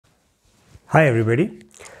Hi everybody.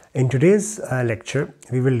 In today's lecture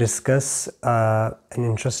we will discuss an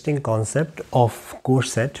interesting concept of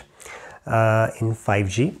CORESET in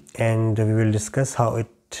 5G, and we will discuss how it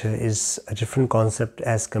is a different concept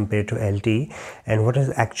as compared to LTE and what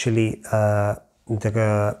is actually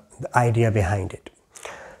the idea behind it.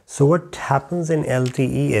 So what happens in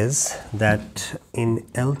LTE is that in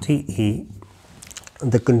LTE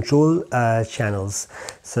the control channels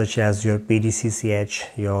such as your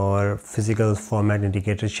PDCCH, your physical format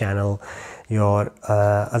indicator channel, your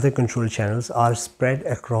other control channels are spread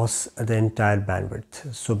across the entire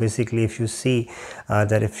bandwidth. So basically if you see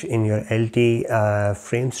that if in your LTE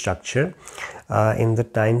frame structure, in the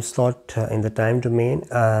time slot, in the time domain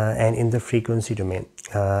and in the frequency domain.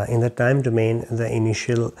 In the time domain, the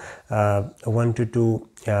initial 1 to 2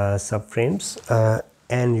 subframes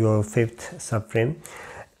and your fifth subframe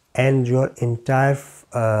and your entire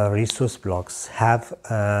resource blocks have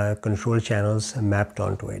control channels mapped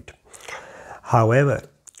onto it. However,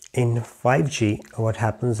 in 5G what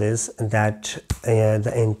happens is that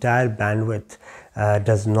the entire bandwidth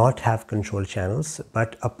does not have control channels,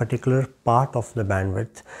 but a particular part of the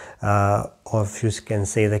bandwidth, or if you can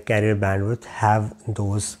say the carrier bandwidth, have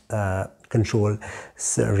those control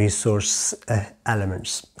resource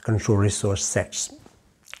elements, control resource sets,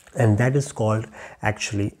 and that is called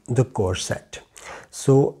actually the CORESET.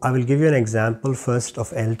 So I will give you an example first of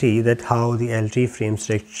LTE, that how the LTE frame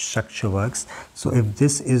structure works. So if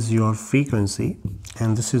this is your frequency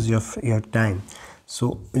and this is your time,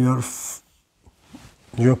 so your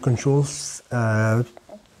control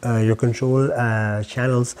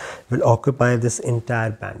channels will occupy this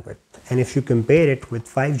entire bandwidth. And if you compare it with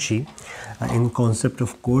 5G in concept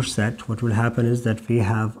of CORESET, what will happen is that we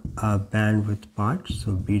have a bandwidth part,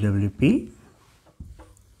 so BWP,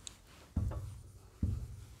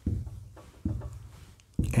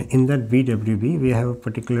 and in that BWB we have a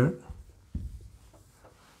particular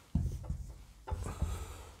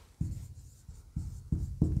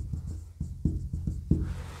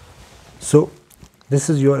so this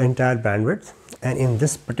is your entire bandwidth, and in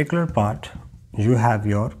this particular part you have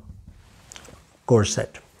your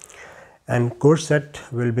CORESET. And CORESET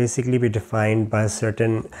will basically be defined by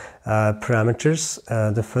certain parameters.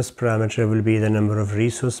 The first parameter will be the number of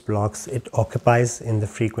resource blocks it occupies in the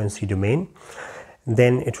frequency domain.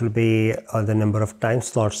 Then it will be the number of time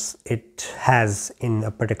slots it has in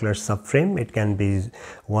a particular subframe. It can be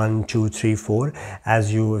 1, 2, 3, 4.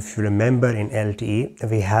 If you remember in LTE,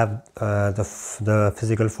 we have the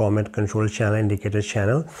physical format control channel, indicator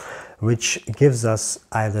channel, which gives us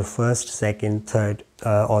either first, second, third,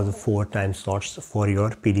 or the 4 time slots for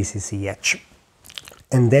your PDCCH.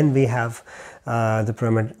 And then we have the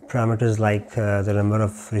parameters like the number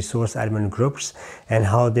of resource element groups and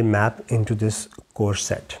how they map into this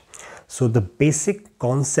CORESET. So the basic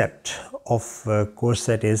concept of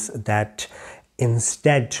CORESET is that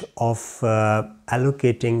instead of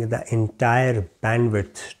allocating the entire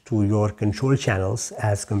bandwidth to your control channels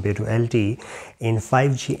as compared to LTE, in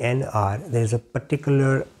 5G NR there is a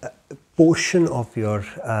particular portion of your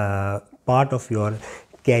part of your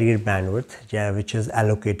carrier bandwidth which is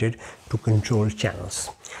allocated to control channels.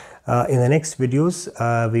 In the next videos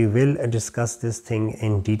we will discuss this thing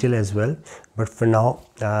in detail as well, but for now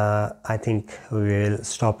I think we will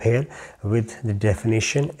stop here with the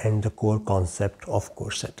definition and the core concept of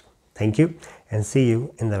CORESET. Thank you and see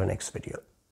you in the next video.